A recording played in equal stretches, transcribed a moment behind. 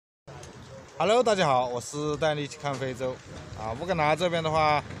Hello， 大家好，我是带你一起看非洲。乌干达这边的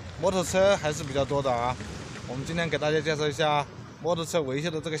话，摩托车还是比较多的啊。我们今天给大家介绍一下摩托车维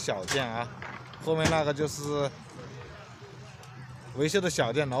修的这个小店啊。后面那个就是维修的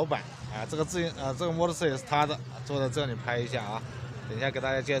小店老板啊，这个摩托车也是他的，坐在这里拍一下啊。等一下给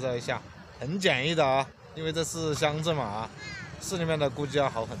大家介绍一下，很简易的啊，因为这是乡镇嘛啊，市里面的估计要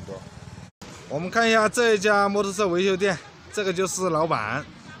好很多。我们看一下这一家摩托车维修店，这个就是老板。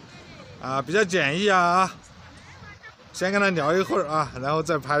比较简易啊，先跟他聊一会儿啊，然后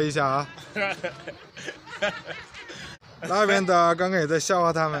再拍一下啊。那边的刚刚也在笑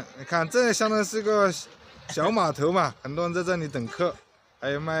话他们，你看这相当于是个小码头嘛，很多人在这里等客，还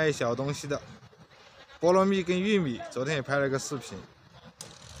有卖小东西的，菠萝蜜跟玉米，昨天也拍了个视频。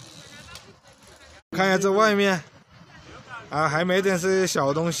看一下这外面，还没点是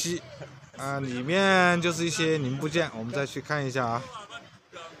小东西，里面就是一些零部件，我们再去看一下啊。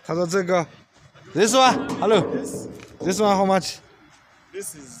他说这个 ，This one, hello, this one how much?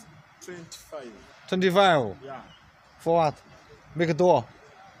 This is 25. 25. Yeah. For what? Make door.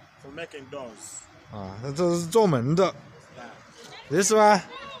 For making doors. 那这是做门的。Yeah. This one,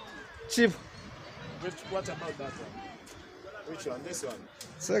 cheap. What about that one? Which one? This one.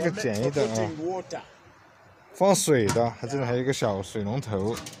 这个简易的啊。Water. 放水的，这里还有一个小水龙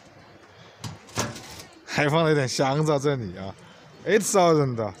頭，还放了一点香皂这里啊。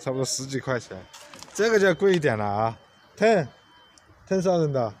8,000的，差不多10几块钱，这个就要贵一点了啊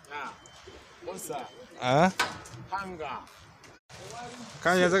，10,000的。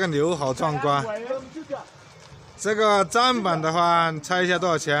看一下这个牛好壮观。这个站板的话，你猜一下多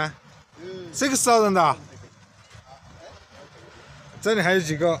少钱？6,000的。这里还有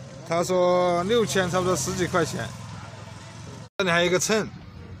几个，他说6000，差不多10几块钱。这里还有一个秤，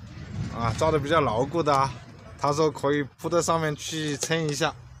造的比较牢固的啊。他说可以铺到上面去称一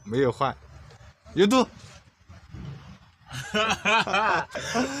下，没有坏。有度，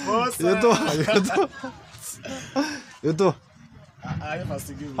有度。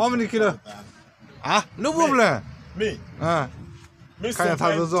How many kilo? No problem. 看一下他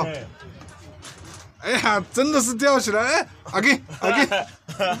这重。哎呀，真的是吊起来，哎，阿给，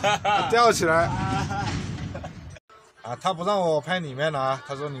吊起来。他不让我拍里面了啊，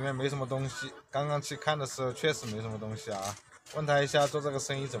他说里面没什么东西。刚刚去看的时候确实没什么东西啊。问他一下做这个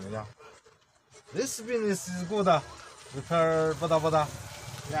生意怎么样 ？This business is good. Repair 不大。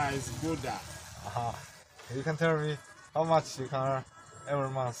Yeah, it's good. You can tell me how much you can earn every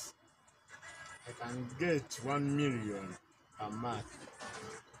month? I can get 1 million a month.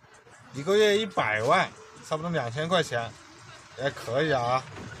 一个月100万，差不多2000块钱，也可以啊。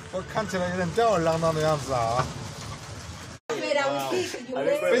我看起来有点吊儿郎当的样子啊。被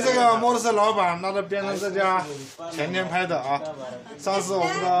这个摩托车老板拉到边上这家前天拍的啊，上次我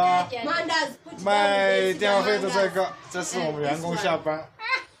们的卖电话费的这是我们员工下班。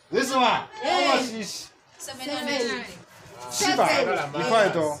This one, how much is 700，1块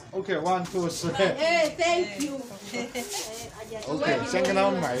多。OK, 1, 2, 3。Thank you. OK， 先跟他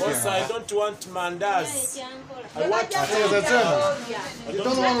们买一点。I don't want mandas. I want 这个在这里。You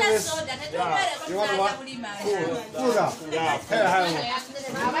don't want this? You want what? Food. yeah.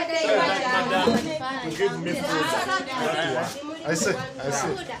 To give me food. I see.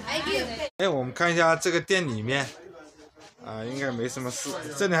 我们看一下这个店里面，应该没什么事。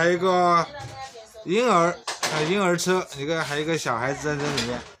这里还有一个婴儿车，还有一个小孩子在这里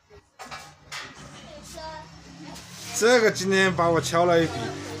面。这个今天把我敲了一笔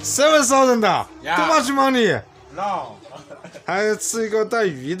，7,000的 ，too much money。No。还吃一个带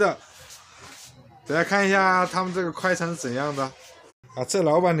鱼的，大家看一下他们这个快餐是怎样的。这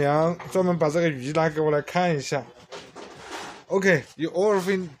老板娘专门把这个鱼拿给我来看一下。OK, you all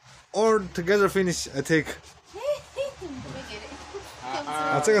together finish, I take.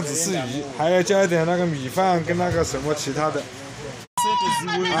 这个只是鱼，还要加一点那个米饭跟那个什么其他的。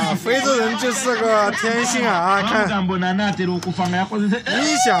非洲人就是个天性啊！看，你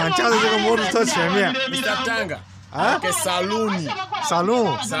想驾着这个摩托车前面。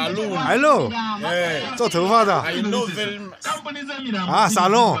Salon， 做头发的。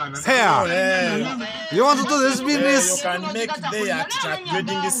Salon，hair。You want to do this business?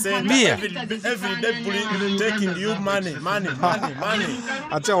 Me. Taking you money.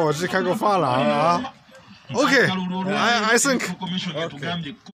 叫我去开个发廊啊。OK，I think。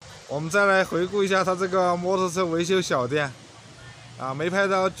我们再来回顾一下他这个摩托车维修小店，没拍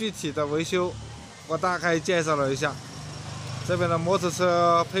到具体的维修，我大概介绍了一下。这边的摩托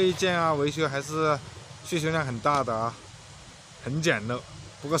车配件维修还是需求量很大的啊，很简陋，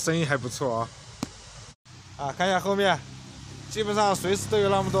不过生意还不错啊。看一下后面，基本上随时都有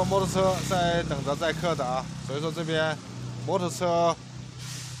那么多摩托车在等着载客的啊，所以说这边摩托车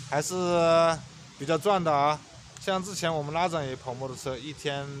还是比较赚的啊。像之前我们拉长也跑摩托车，一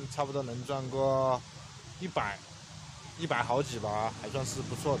天差不多能赚个100好几吧，还算是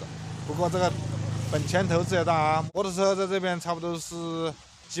不错的。不过这个本钱投资也大啊，摩托车在这边差不多是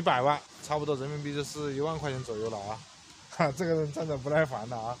几百万，差不多人民币就是1万块钱左右了啊。哈，这个人真的不耐烦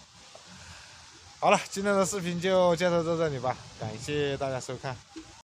了啊。好了，今天的视频就介绍到这里吧，感谢大家收看。